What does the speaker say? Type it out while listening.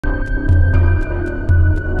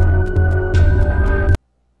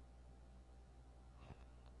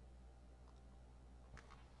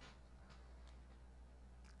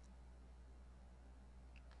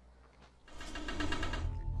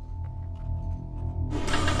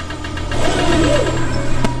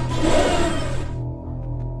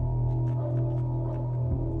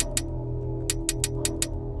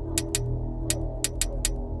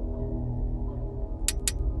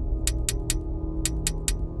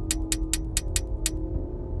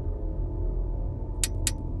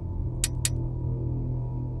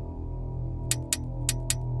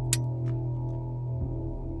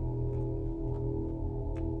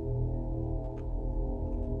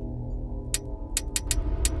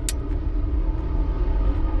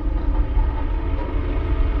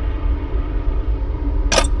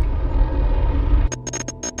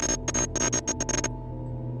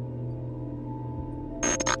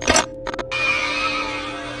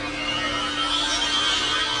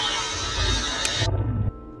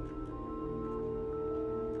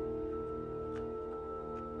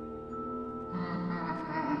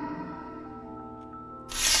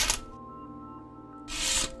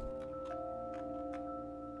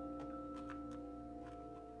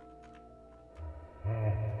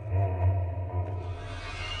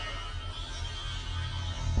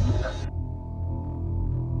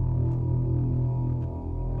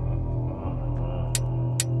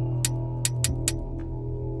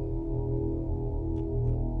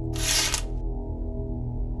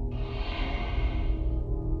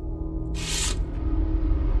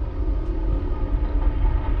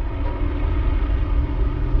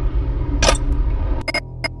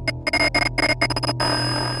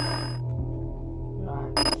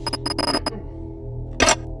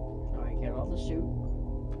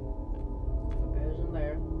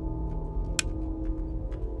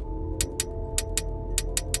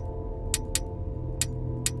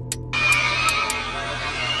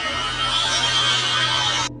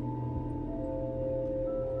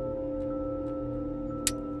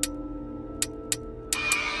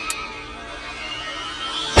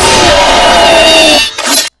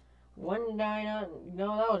You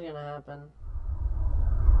know that was gonna happen.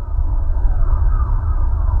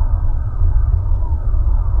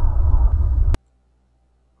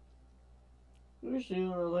 We're still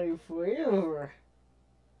gonna live forever.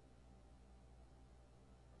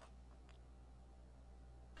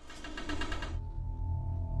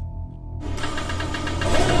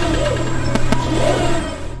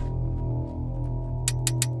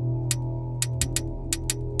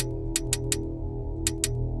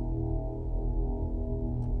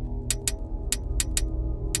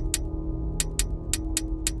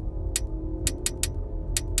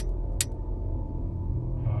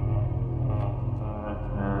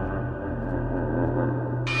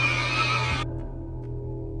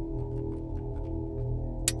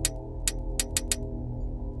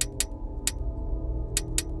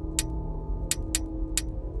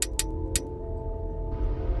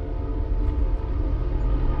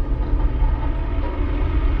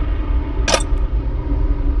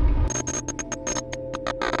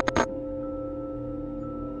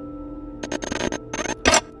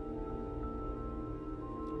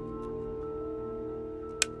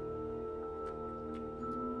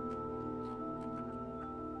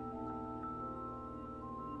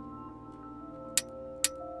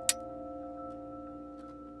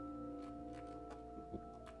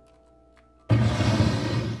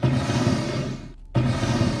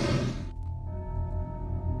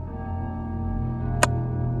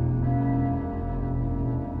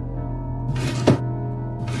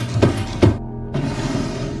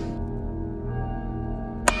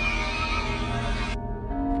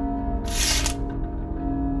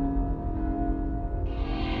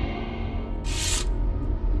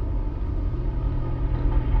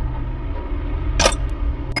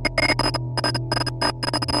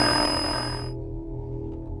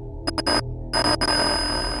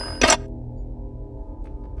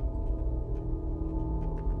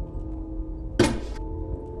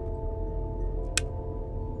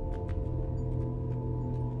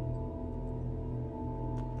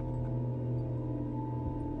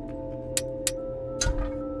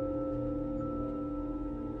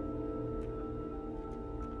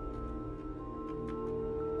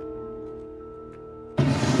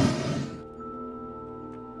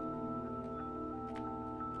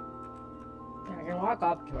 I can walk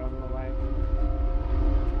up to him, like.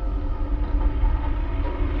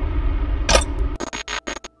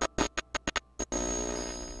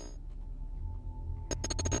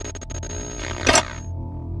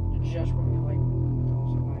 Just when we like,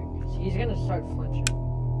 cause he's gonna start flinching.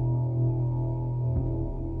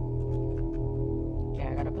 Okay, I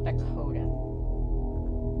gotta put that code in.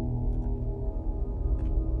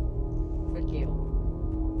 Frick you.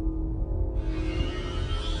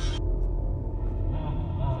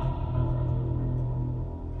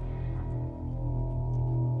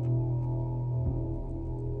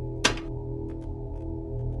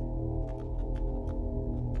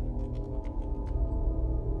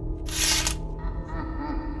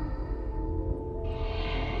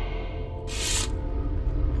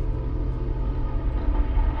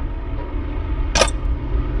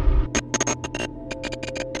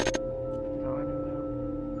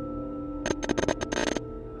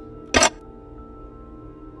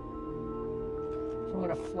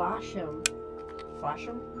 Flash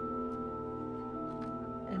him,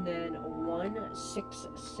 and then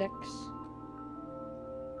 166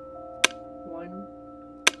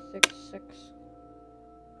 166.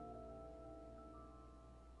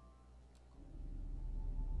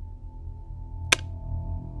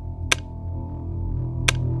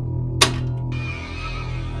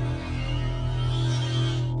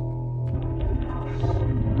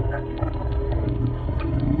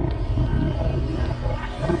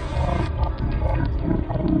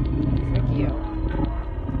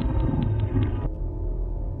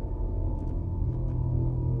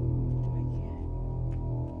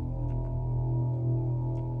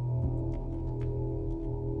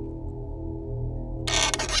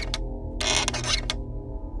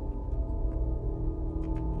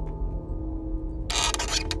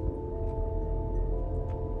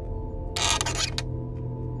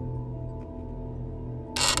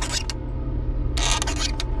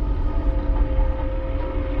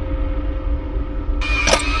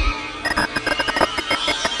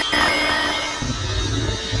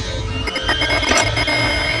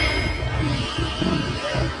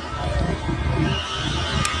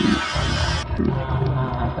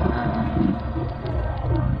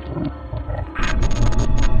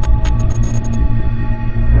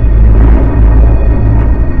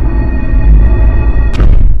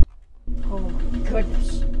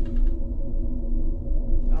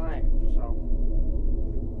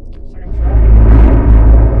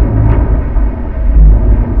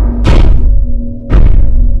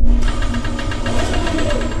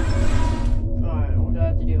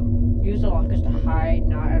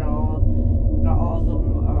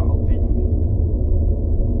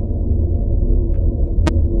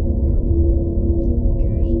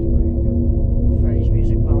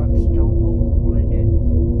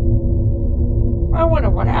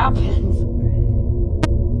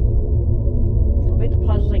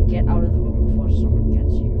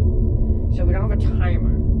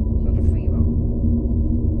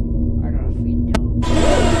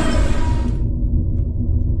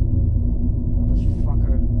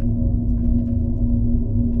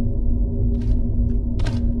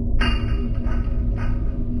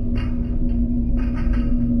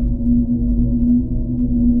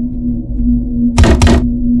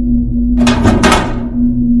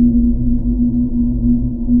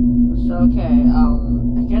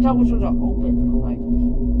 tell which ones are open. Like,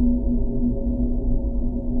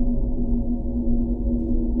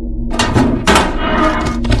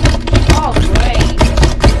 oh great!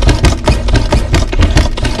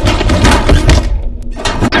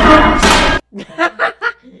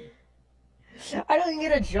 I don't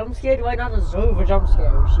get a jump scare. Do I not deserve a jump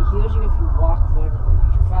scare? She heals you if you walk violently.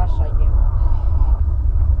 Use your flashlight now.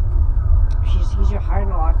 She sees you hide in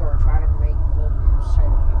a locker or try to make them lose sight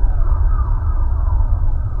of you.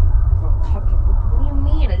 For a cupcake? What do you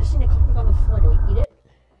mean? I just seen a cupcake on the floor. Do I eat it?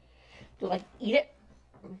 Do I eat it?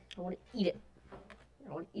 I want to eat it.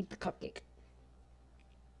 I want to eat the cupcake.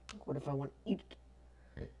 What if I want to eat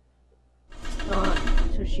it?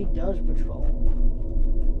 So she does patrol.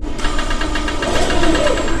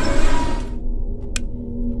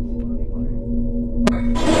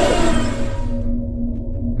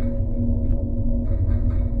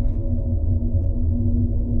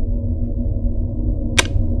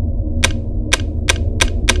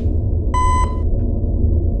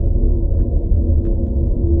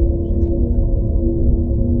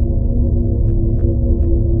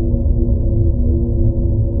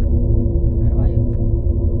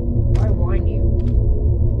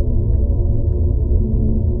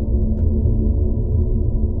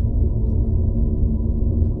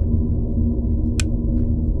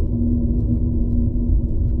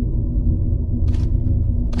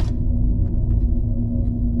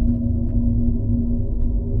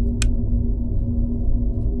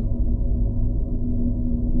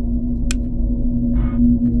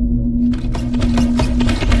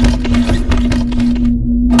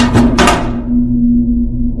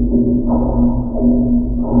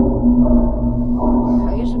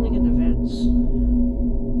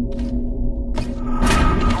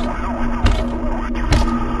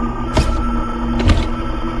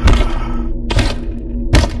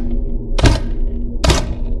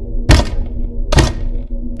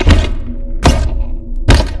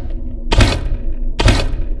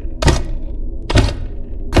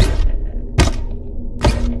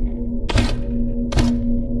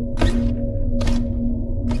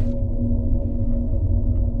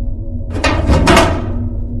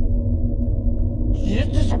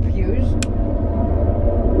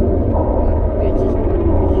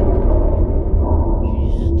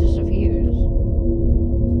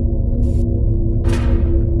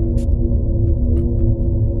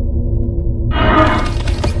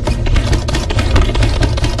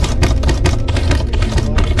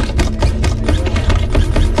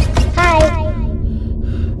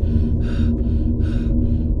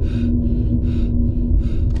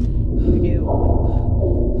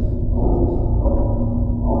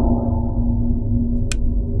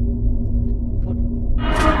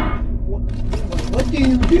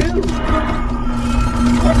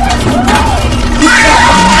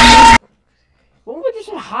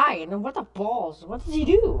 And then what the balls? What does he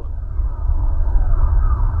do?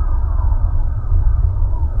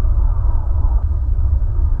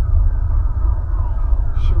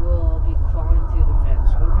 She will be crawling through the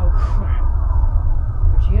vents. Oh no crap.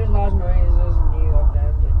 If she hears loud noises near your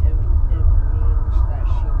vent, it means that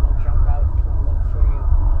she will jump out to look for you.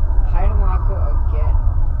 Hide in a locker or get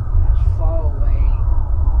as far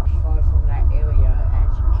from that area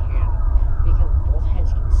as you can, because both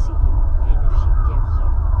heads can see you, and if she gives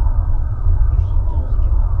up.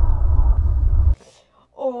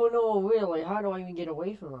 Oh no, really? How do I even get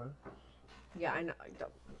away from her? Yeah, I know.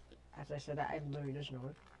 As I said, I literally just know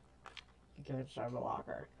it. Because it's out of the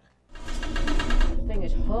locker. The thing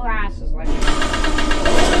is, her ass is like... I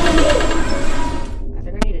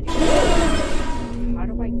think I need to do that. How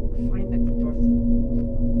do I find the door?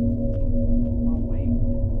 Oh, wait.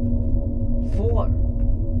 4.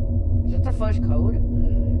 Is that the first code?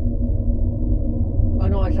 Oh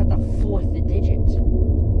no, is that the 4th digit?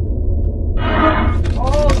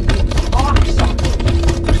 Oh, you cocksucker!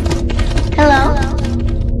 Hello?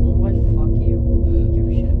 What? Fuck you. Give a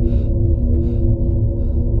shit.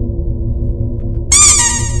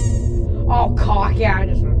 Oh, cock, yeah, I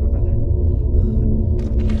just remember that.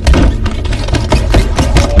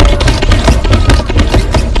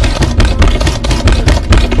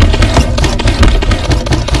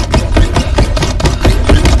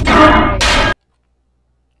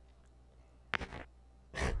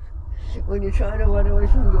 When you're trying to run away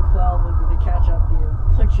from your problem, they catch up to you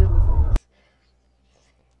and punch you in the face.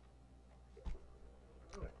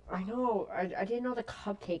 I know, I didn't know the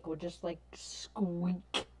cupcake would just like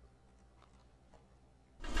squeak.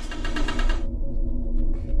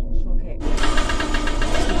 So, okay.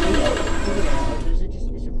 Is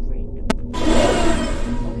it random?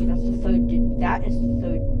 Okay, that's the third digit. That is the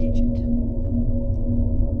third digit.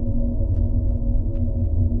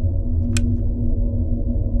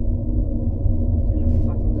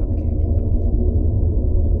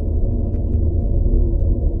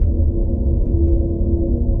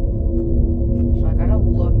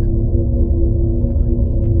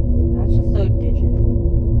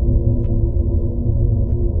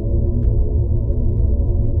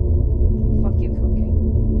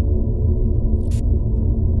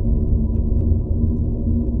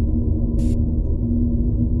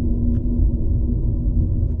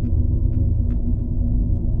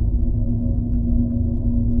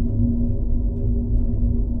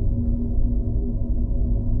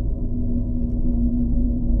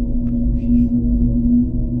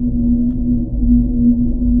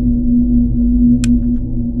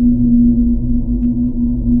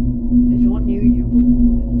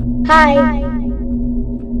 Hi. You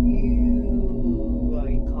are a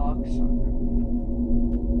cocksucker.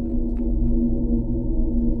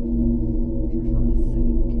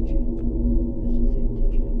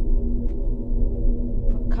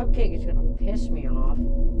 Cupcake is gonna piss me off.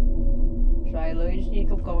 So I literally just need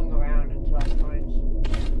to keep going around until I find some.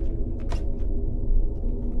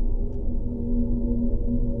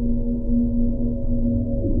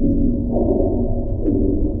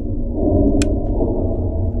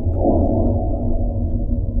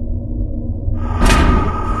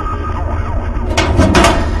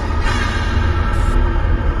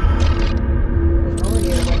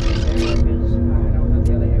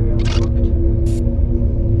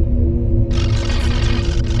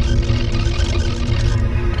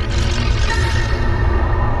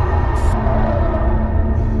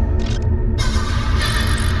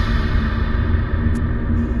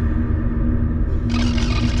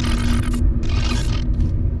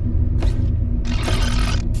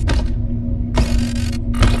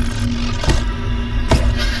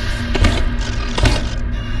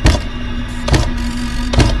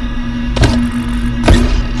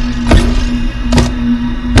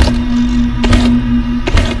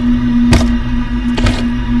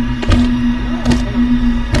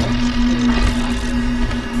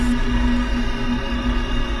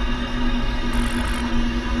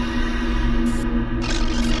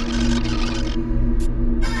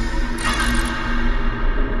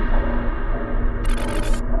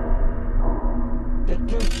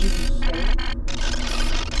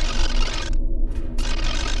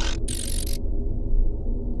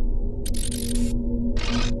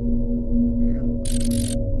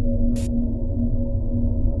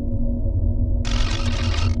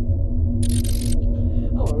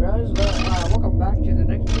 Welcome back to the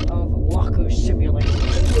next one of Locker Simulator.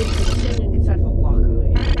 Sitting inside of a locker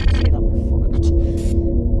and say that we're fucked.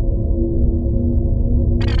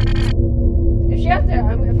 If she has to, if I.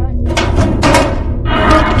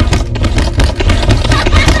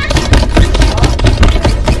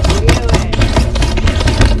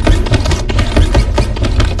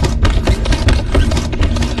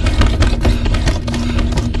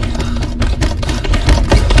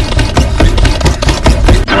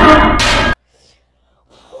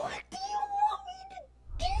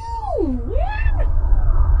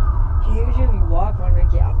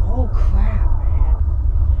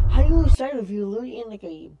 If you're literally in like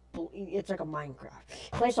it's like a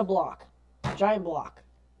Minecraft. Place a block, giant block.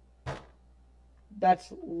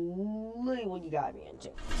 That's literally what you gotta be into.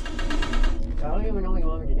 So I don't even know what you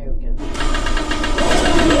want me to do because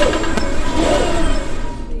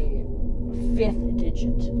the fifth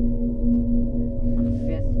digit.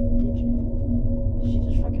 She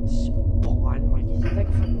just fucking spawned like he's like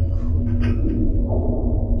fucking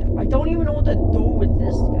cool. I don't even know what to do with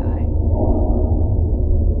this guy.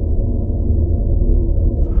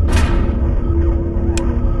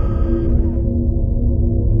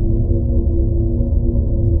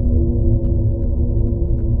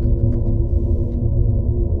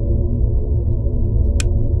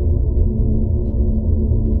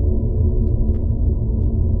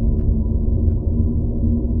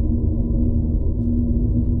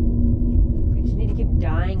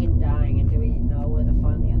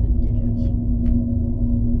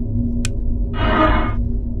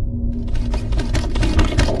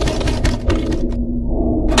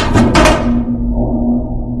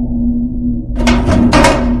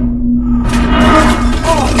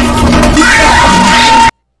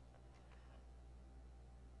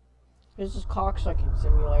 This is cocksucking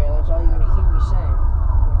simulator, that's all you're gonna hear me say.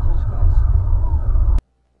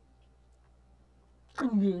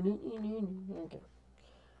 Okay.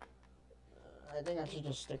 I think I should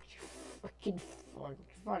just stick to fucking fun.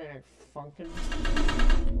 Friday Funkin'.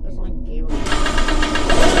 That's like game of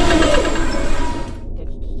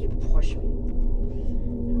just push me.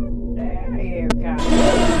 There you go.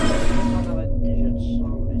 Another digits.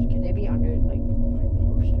 Can they be under like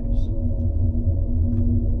posters?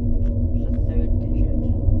 There's a third digit.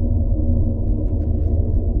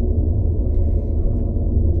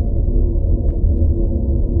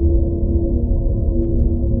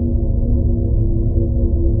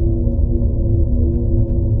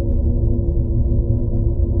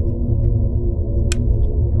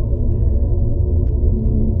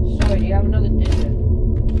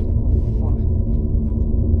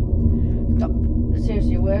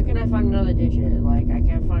 Where can I find another digit? Like, I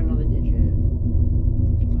can't find another digit.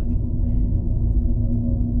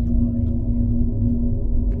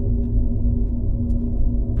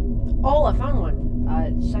 Oh, I found one.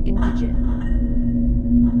 Second digit.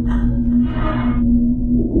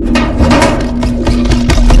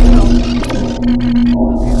 No. We're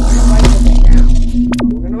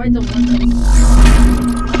gonna write the one that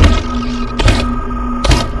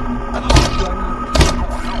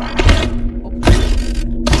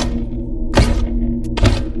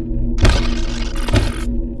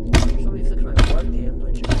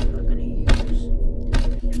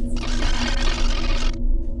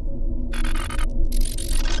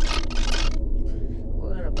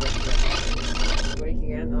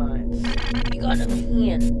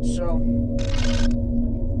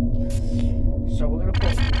So we're gonna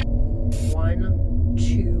put 1,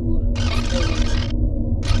 2, 3,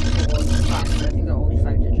 4, 5. I think there are only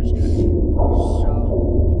 5 digits. So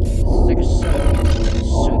this is like a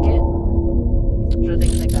circuit. So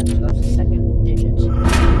things like that. So that's the second digit.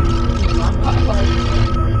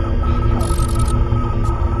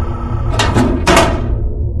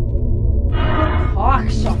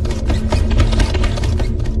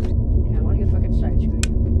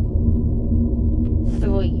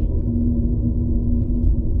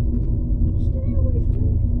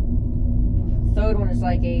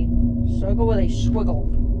 Like a circle with a squiggle.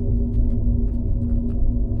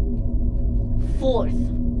 4th.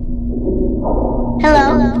 Hello.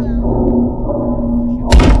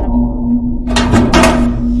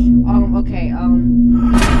 Okay, it's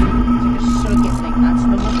like a circuit thing. That's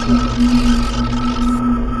number 2.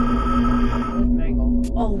 Where's Mango?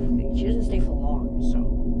 Oh, she doesn't stay for long, so.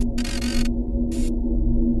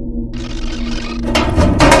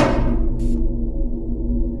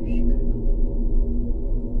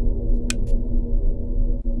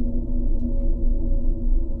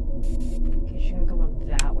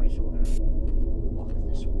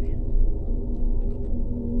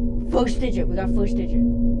 First digit, we got first digit.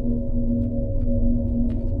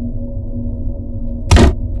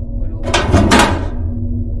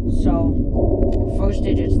 So, first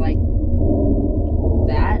digit's like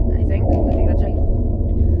that, I think. I think that's right.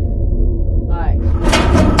 Alright.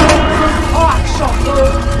 Oh, so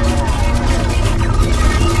good!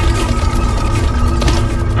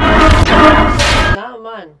 Not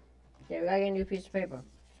mine. Yeah, we gotta get a new piece of paper.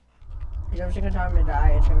 Because every single time I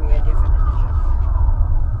die, it's gonna be a different digit.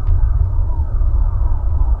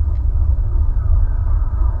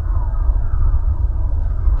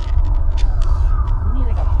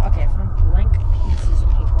 Okay, I found blank pieces of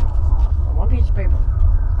paper. One piece of paper.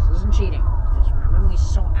 This isn't cheating. My memory's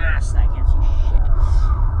so ass that I can't see shit.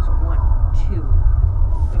 So 1, 2,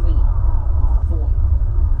 3, 4,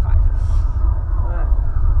 5. Alright.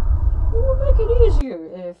 We'll make it easier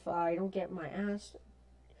if I don't get my ass,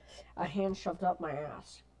 a hand shoved up my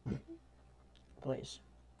ass. Please.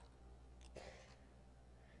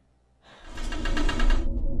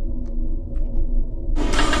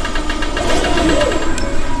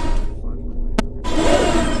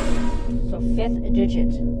 So 5th digit.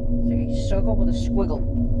 It's like a circle with a squiggle.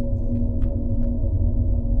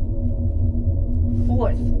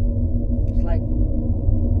 4th. It's like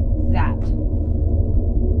that.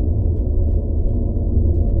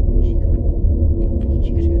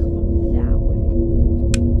 She gonna come up that way.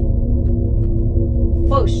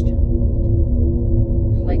 1st.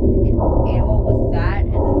 It's like an arrow with that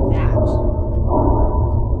and then that.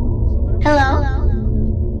 Hello.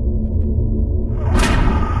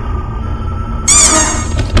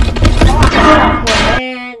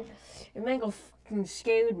 Mango fucking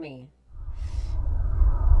scared me.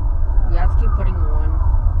 We have to keep putting 1,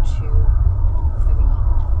 2, 3.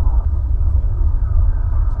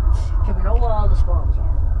 Okay, we know where all the spawns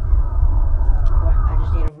are. What? I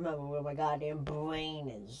just need to remember where my goddamn brain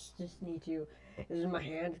is. Just need to. This is my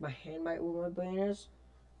hand. My hand might where my brain is.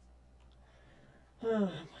 Oh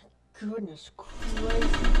my goodness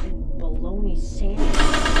Christ! And bologna sandwich.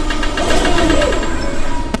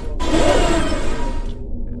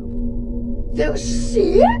 There's 6? 6,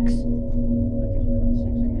 I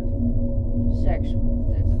guess. 6.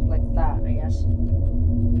 It's like that, I guess.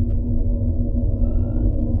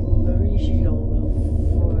 Let me see how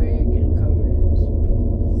friggin' code it is.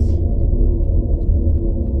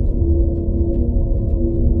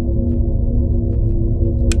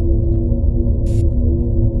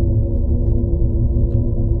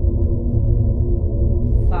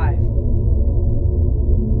 Like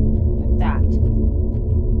that.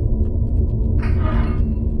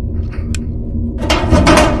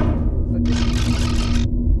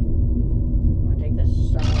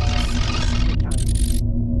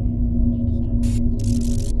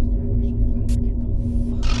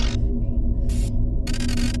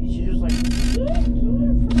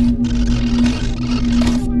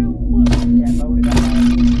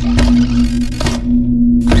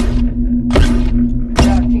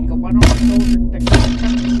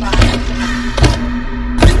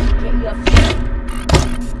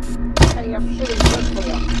 That shit is good for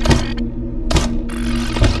you.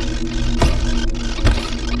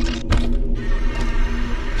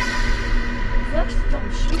 Let's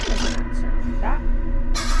don't shoot the answer. That.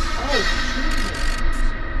 Oh, shoot the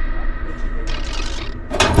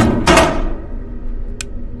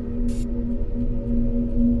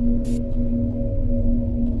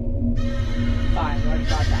fine, I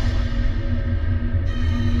got that one.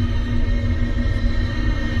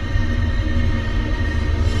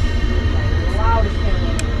 The loudest thing in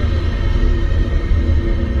the world.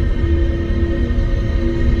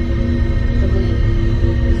 The bleed.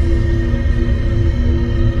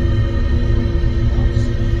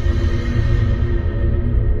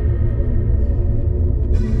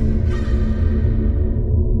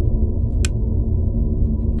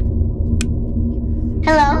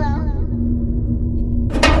 Hello?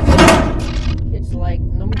 It's like,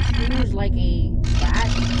 number 2 is like a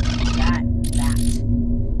that.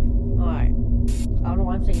 Alright. I don't know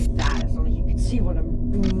why I'm saying that, so you can see what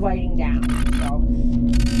I'm writing down. So,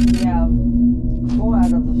 we have 4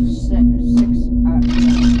 out of the 6 digits.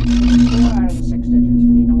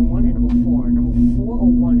 We need number 1 and number 4. Number 4 or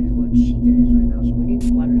 1 is where Chica is right now, so we need to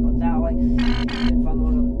let her go that way. And find the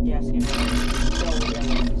one on the desk and go the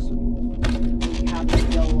other way. So, we have to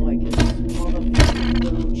go like this motherfucking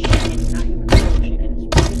little chicken, not even a little chicken, it's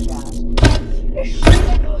bitch ass. It's shit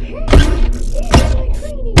like, oh hey, it's like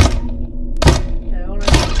cleaning. I don't know.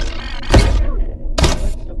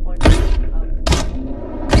 What's the point of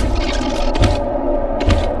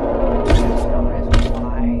that's why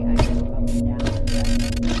I go up and down.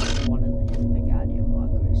 That's one of the goddamn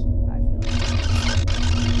lockers, I feel like.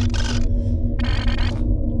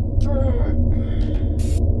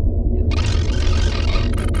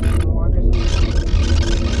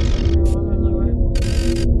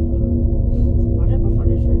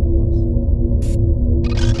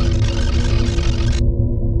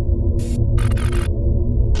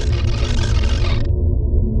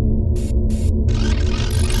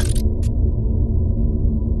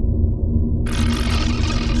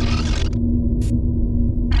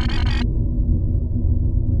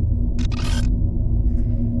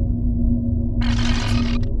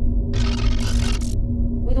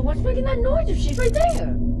 What's making that noise if she's right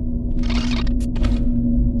there?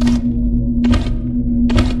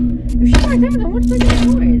 If she's right there, then what's making that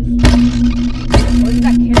noise? Or is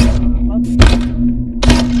that camera above me?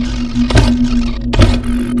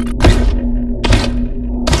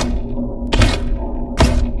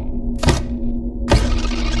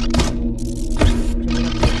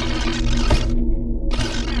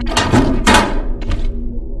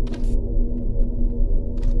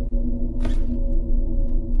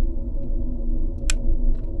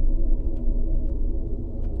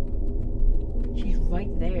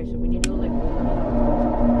 Right there, so we need to go like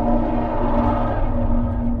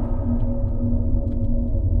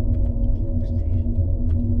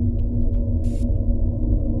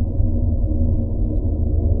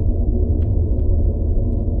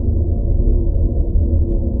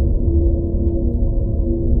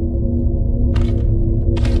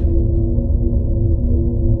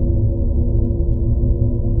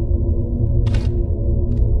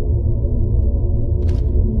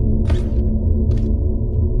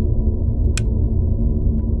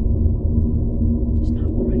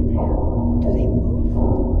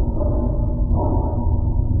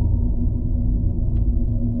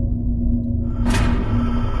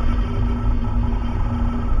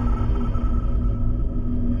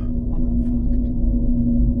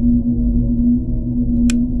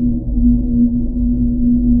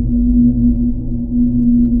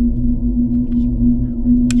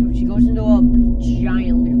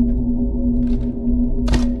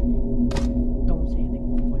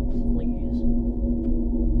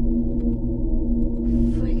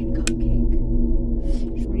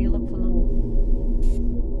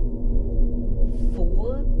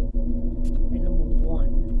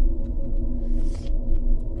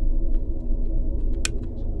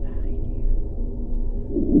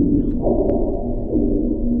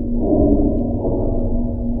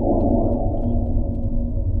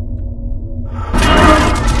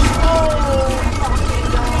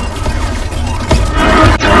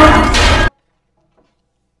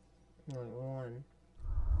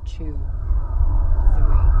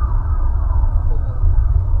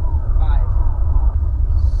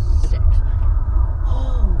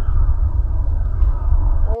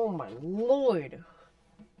Lord.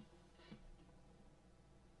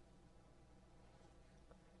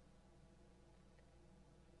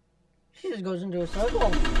 She just goes into a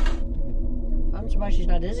circle. I'm surprised she's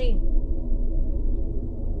not dizzy.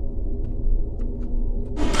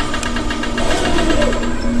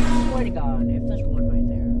 God, if there's one right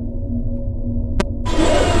there.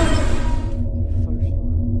 First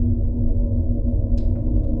one.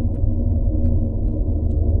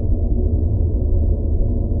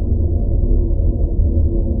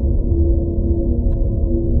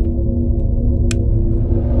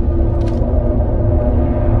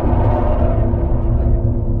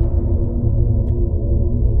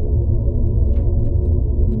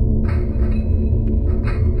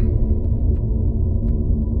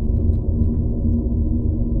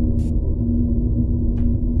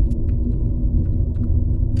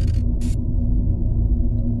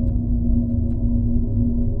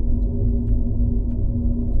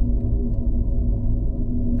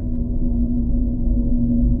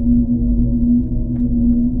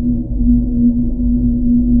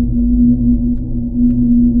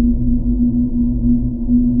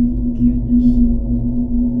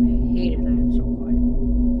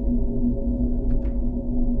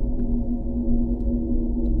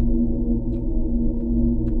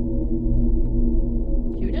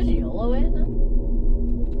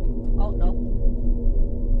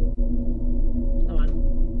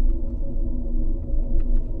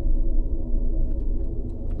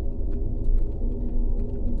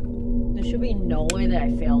 No way that I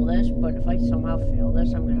fail this, but if I somehow fail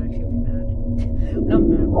this, I'm gonna actually be mad. I'm not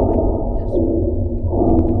mad, but this.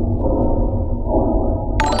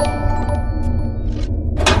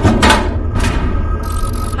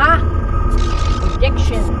 Ha!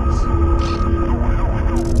 Predictions.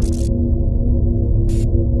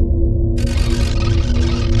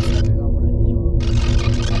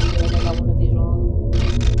 I got one of these wrong.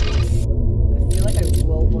 I feel like I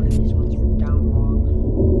wrote one of these ones down wrong.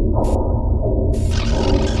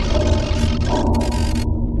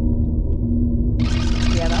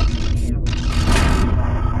 Yeah, that's him.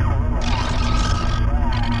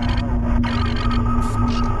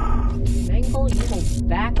 Mango, you go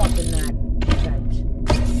back up in that vent.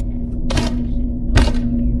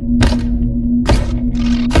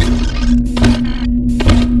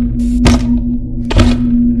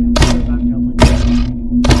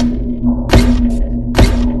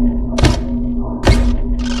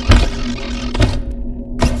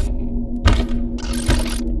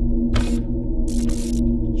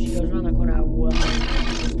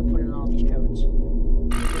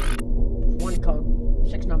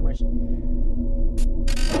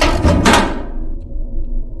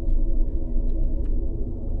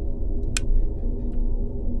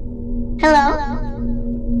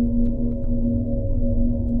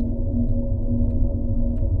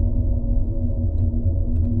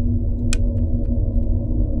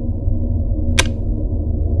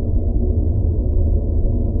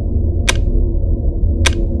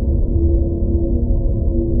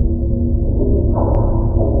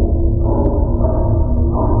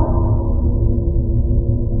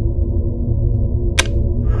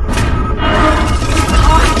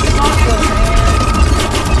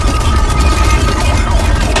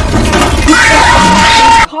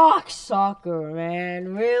 Soccer,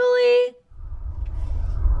 man, really?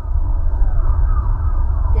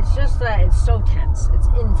 It's just that it's so tense. It's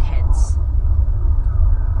intense.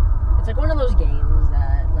 It's like one of those games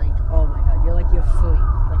that, like, oh my god, you're free.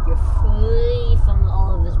 Like, you're free from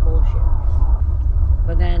all of this bullshit.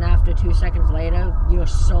 But then after 2 seconds later, you're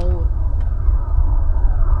so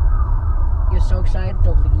excited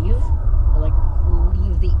to leave, or like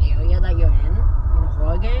leave the area that you're in a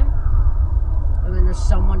horror game. And then there's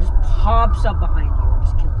someone just pops up behind you and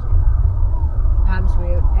just kills you. It happens to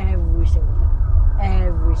me every single time.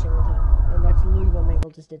 Every single time. And that's literally what Mangle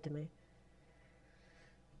just did to me.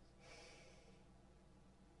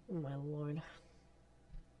 Oh my lord.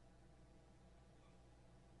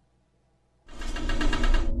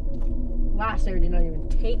 Last area did not even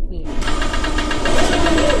take me. I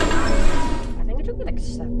think it took me like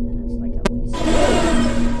 7 minutes, like at least.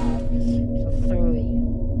 So 30.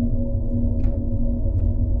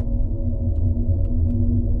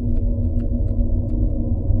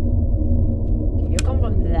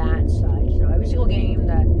 That side, so every single game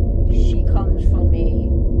that she comes from a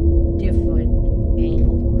different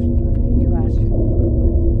angle most of the time. You ask her.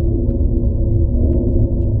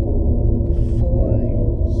 4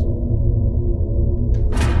 is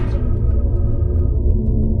she's still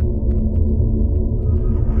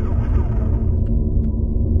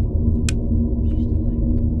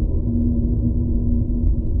there.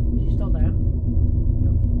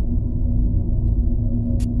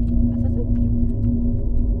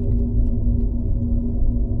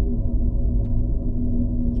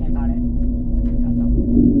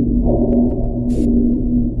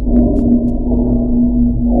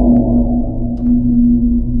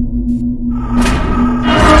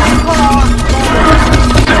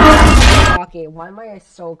 guy's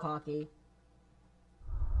so cocky.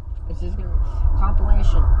 It's just gonna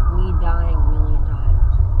compilation. Me dying a million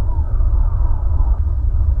times.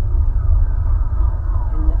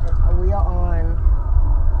 And we are on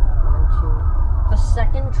 1, 2. The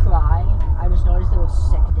second try, I just noticed there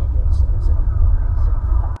was 6 digits instead of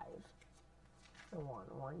 5.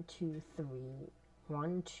 1, 2, 3.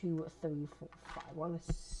 1, 2, 3, 4, 5. We're on the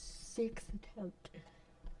 6th attempt.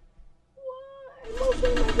 What? Most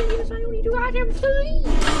of my videos I only do item 3.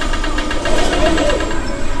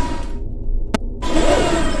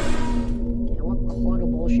 Yeah, what clutter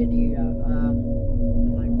bullshit do you have?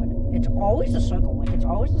 It's always the circle. Like, it's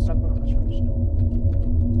always the circle on this first.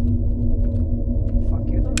 Fuck,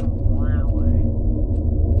 you're going a long way.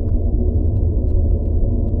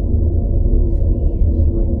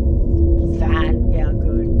 3 is like that. Yeah,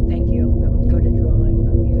 good. Thank you. I'm good at drawing.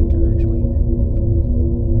 I'm here till next week.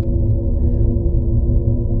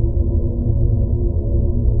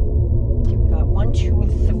 Okay, we got 1, 2,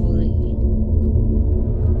 3.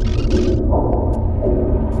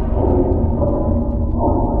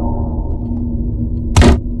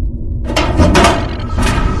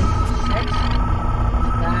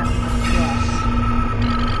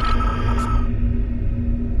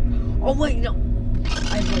 Oh wait, no.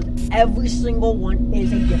 I believe every single one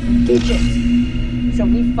is a different digit. So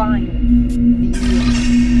we find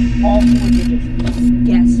all 4 digits.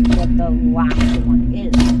 Guess what the last one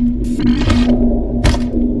is.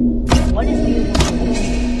 What is the one?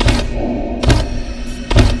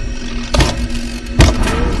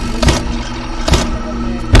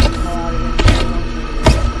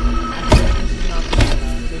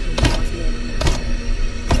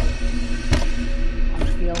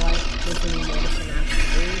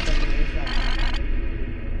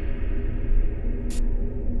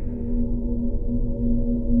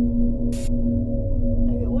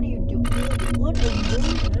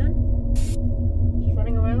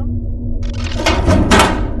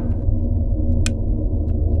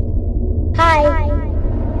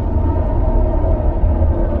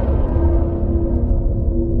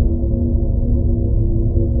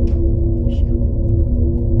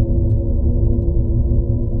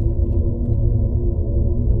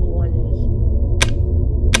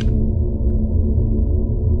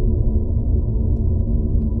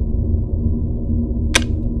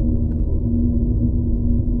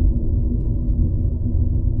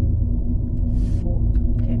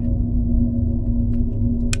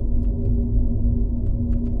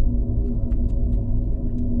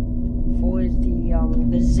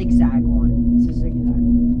 The zigzag one. It's a zigzag.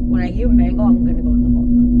 When I hear mango, I'm gonna go in the vault.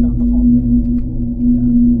 Not the vault.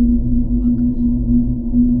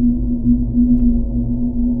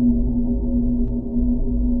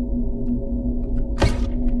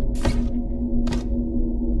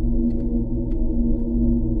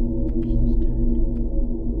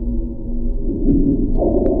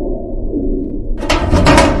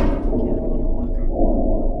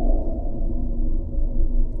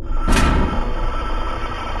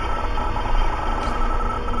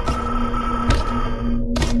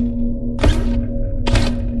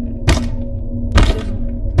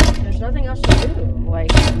 Nothing else to do.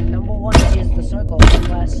 Like, number 1 is the circle,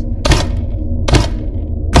 unless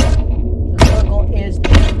the circle is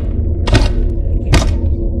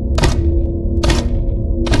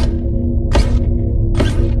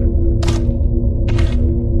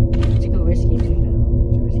it's a risky thing now.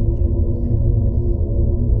 It's a risky thing.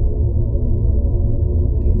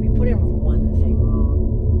 If we put in one thing wrong,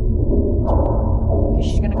 okay,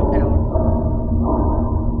 she's gonna come down.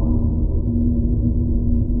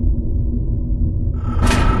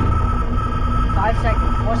 5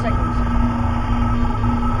 seconds, 4 seconds.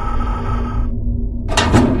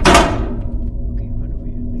 Okay, run over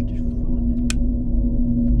here. Like, just run.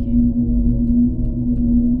 Okay.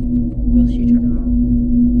 Will she turn around?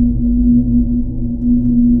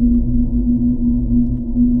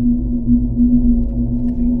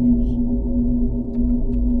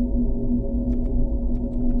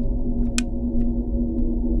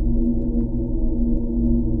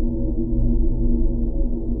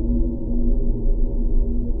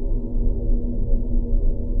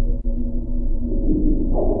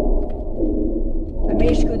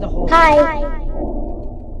 Screw the whole Hi.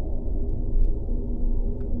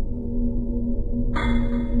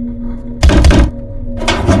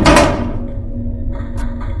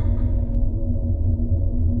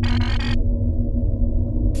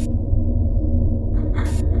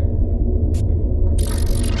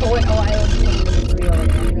 Oh wait, I already put in number 3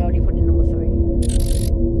 already. I already put in number 3.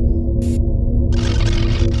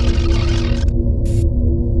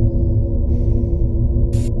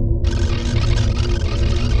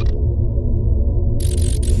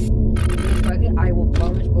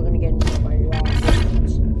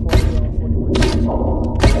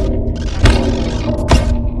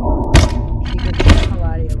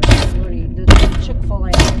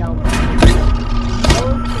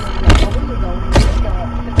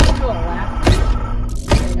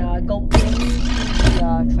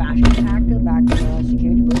 back to the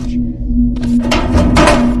security breach.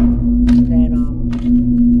 Then,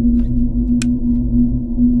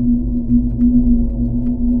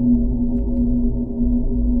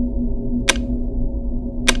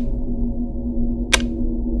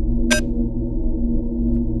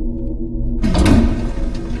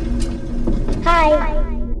 Hi.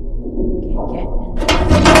 okay,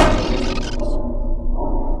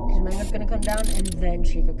 because Manga's gonna come down and then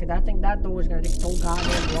she could, because I think that door is gonna take so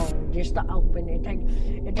goddamn long just to open. It takes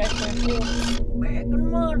like back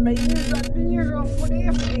in my days, these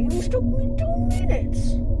Fnaf games took me 2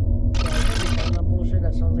 minutes. That bullshit,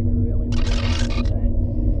 that sounds like a really weird thing to say.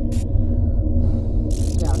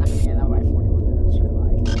 Yeah, I'm not gonna get that by 41 minutes, so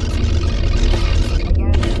like.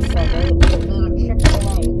 Again, so there's a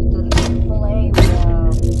Chick-fil-A. There's a Chick-fil-A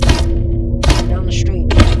down the street.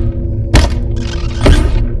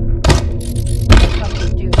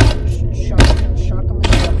 Dude, shark them in the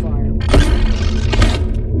fire.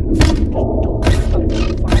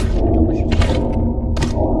 Delicious.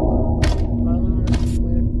 That's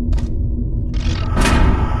weird.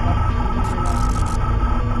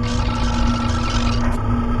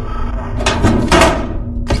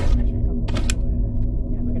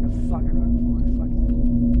 Yeah, we're gonna fucking run for it. Fuck this.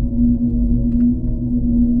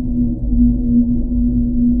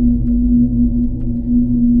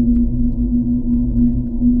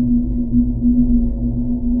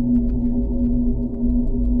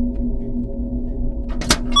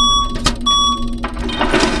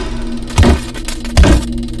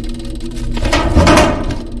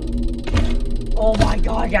 Oh my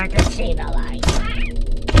god, I can see the light.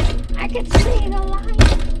 I can see the light.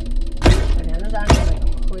 Okay, this is actually like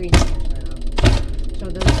a crazy right now. So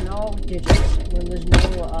there's no digits when there's no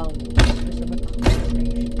specific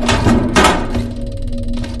combination.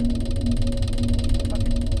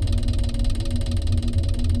 Fucking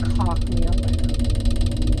cock me up right now.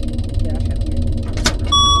 Yeah, that's kind of weird.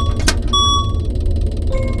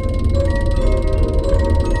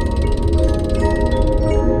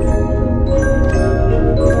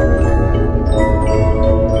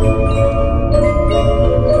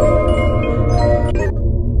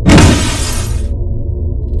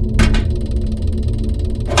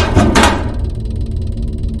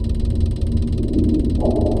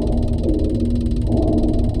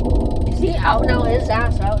 Is he out now? His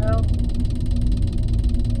ass out now?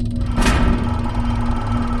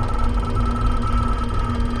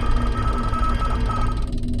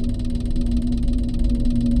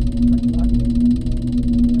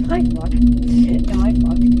 Am I fucked? Am I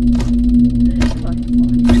fucked?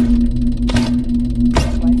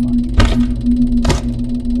 Am I fucked?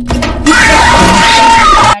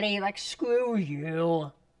 Daddy, like, screw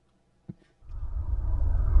you.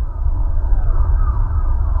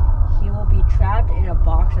 He will be trapped in a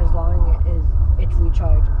box as long as it's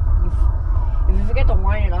recharged. If you forget to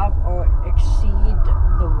wind it up or exceed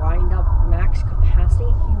the wind up max capacity,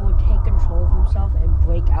 he will take control of himself and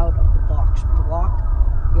break out of the box. Block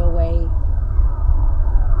your way.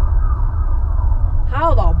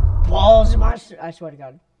 How the balls am I swear to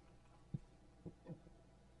God.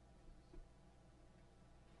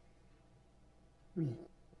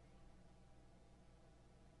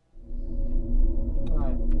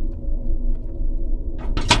 Alright.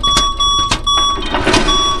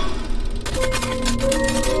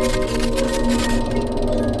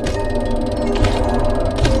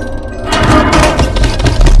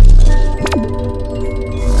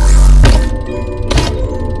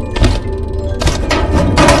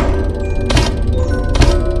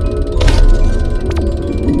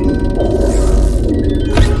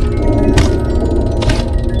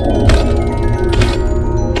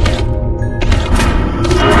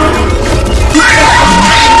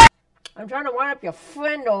 I'm trying to wind up your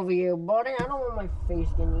friend over here, buddy. I don't want my face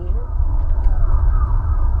getting eaten.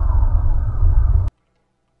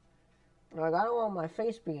 Like, I don't want my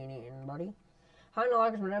face being eaten, buddy. High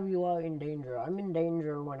knocks whenever you are in danger. I'm in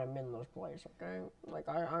danger when I'm in this place, okay? Like,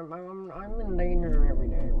 I'm in danger every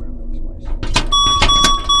day when I'm in this place.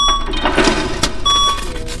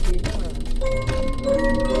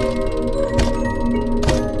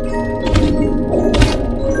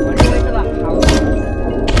 What do you think of that house?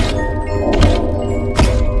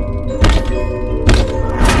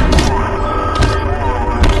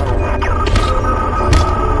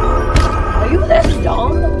 Are you this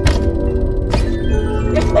dumb?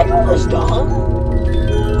 If Michael was dumb.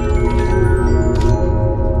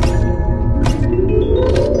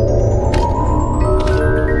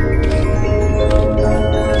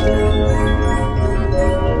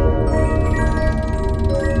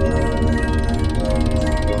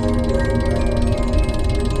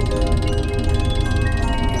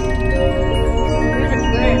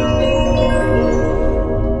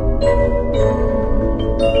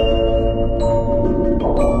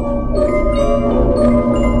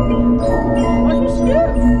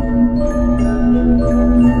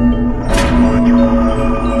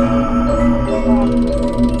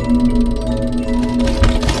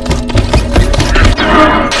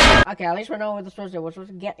 least we know what we're supposed to do. We're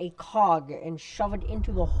supposed to get a cog and shove it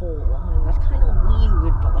into the hole. I mean, that's kind of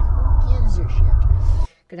weird, but like, who gives a shit?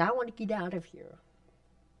 Because I want to get out of here.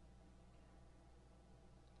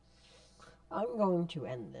 I'm going to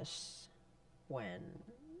end this when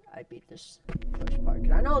I beat this first part.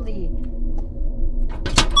 Because I know the...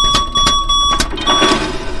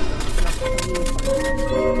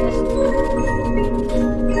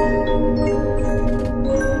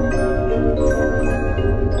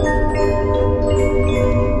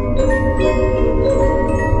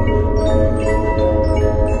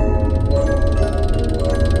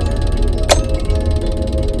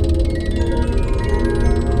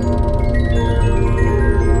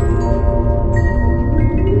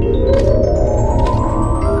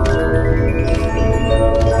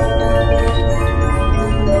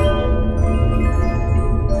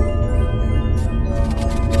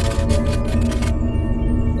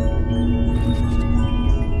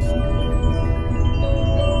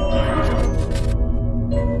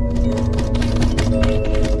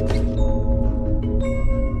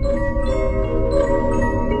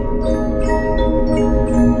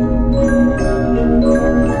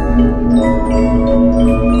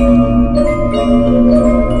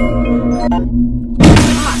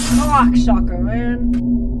 Sucker, man.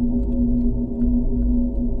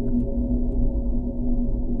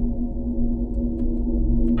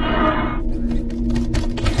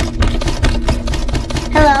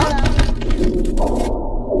 Hello?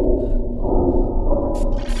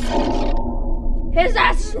 His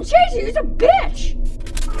ass isn't chasing, he's a bitch!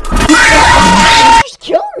 Just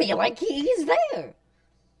kill me, like he's there.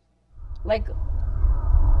 Like,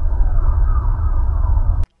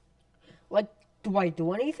 do I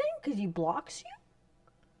do anything? Because he blocks you?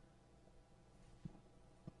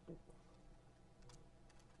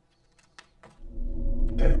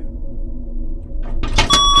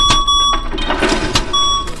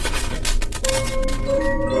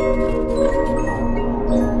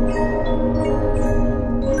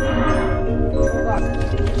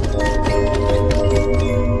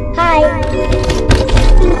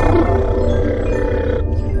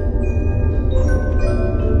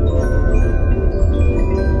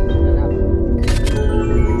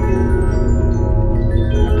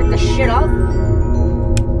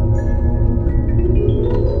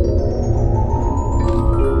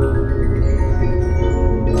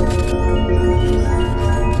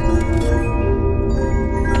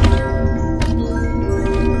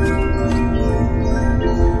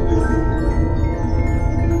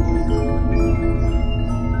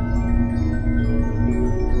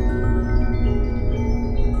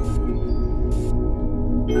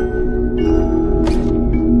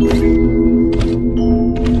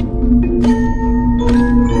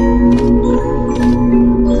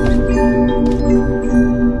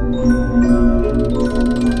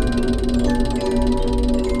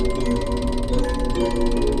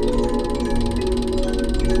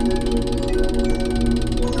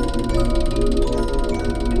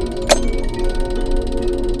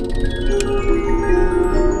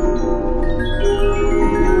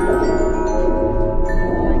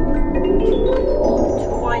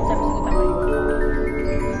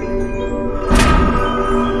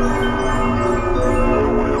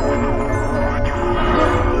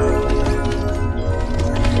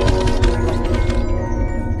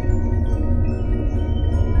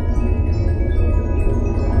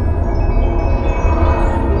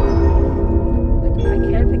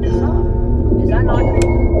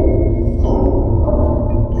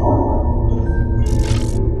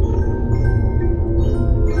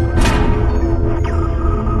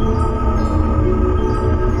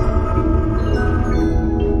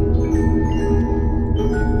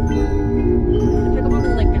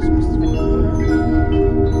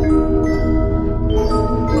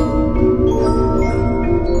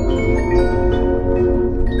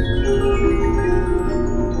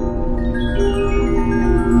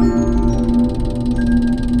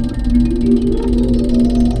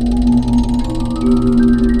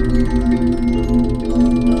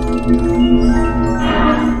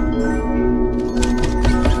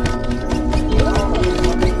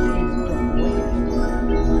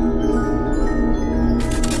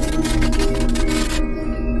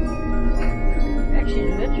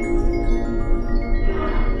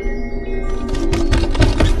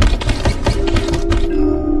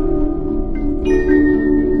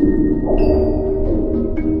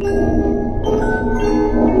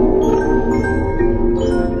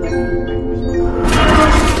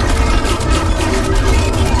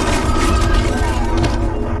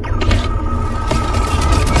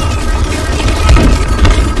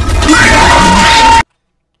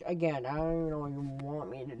 again. I don't even know what you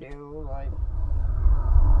want me to do. Like,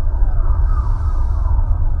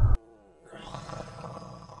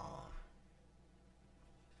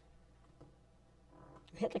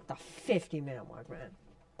 hit like the 50-minute mark, man.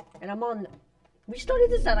 And I'm on. We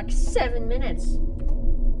started this at like 7 minutes.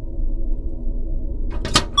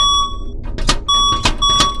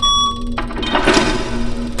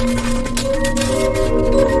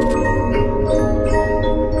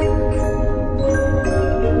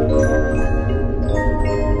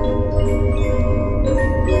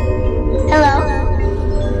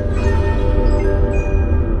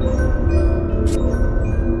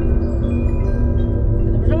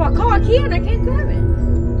 And I can't grab it.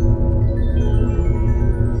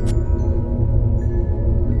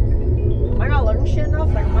 Am I not learning shit enough?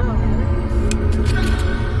 Like, am I not learning?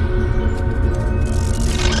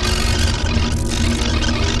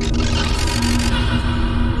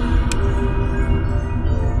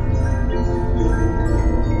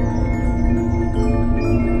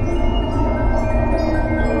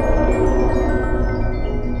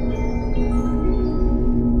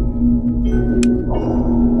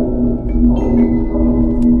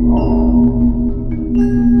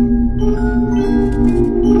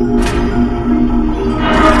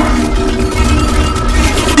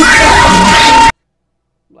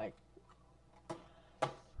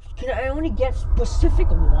 Specific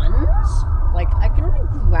ones? Like, I can only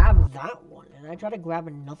grab that one, and I try to grab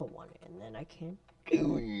another one, and then I can't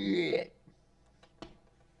do it.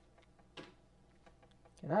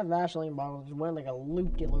 And that Vaseline bottle is wearing like a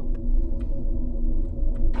loop-de-loop.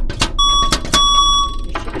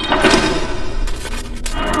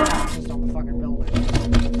 Just on the fucking building.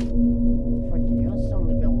 Fuck you, I'm still in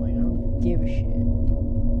the building. I don't give a shit.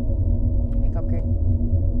 Hey, Cupcake.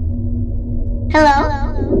 Hello?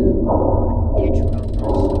 Ditch around this.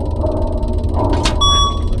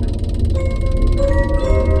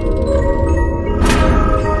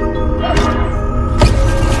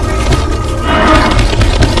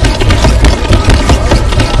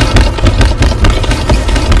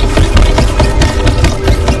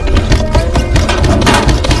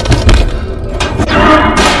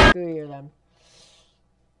 Screw you then.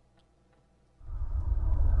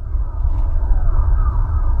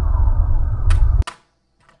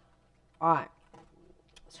 Alright.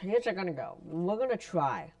 So here's how we're gonna go. We're gonna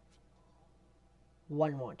try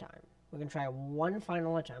one more time. We're gonna try one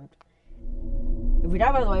final attempt. If we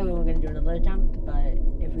die, by the way, we're gonna do another attempt. But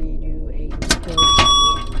if we do a third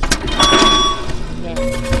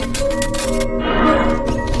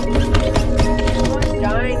I'm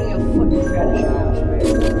dying of foot fetish house, right?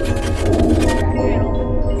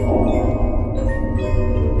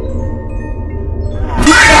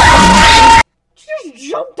 She just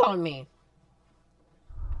jumped on me.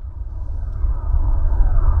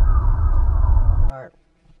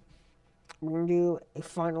 We're gonna do a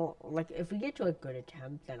final, like, if we get to a good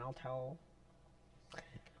attempt, then I'll tell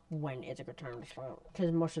when it's a good time to start.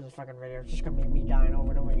 Because most of the fucking video is just gonna be me dying over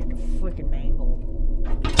and over again to freaking mangle.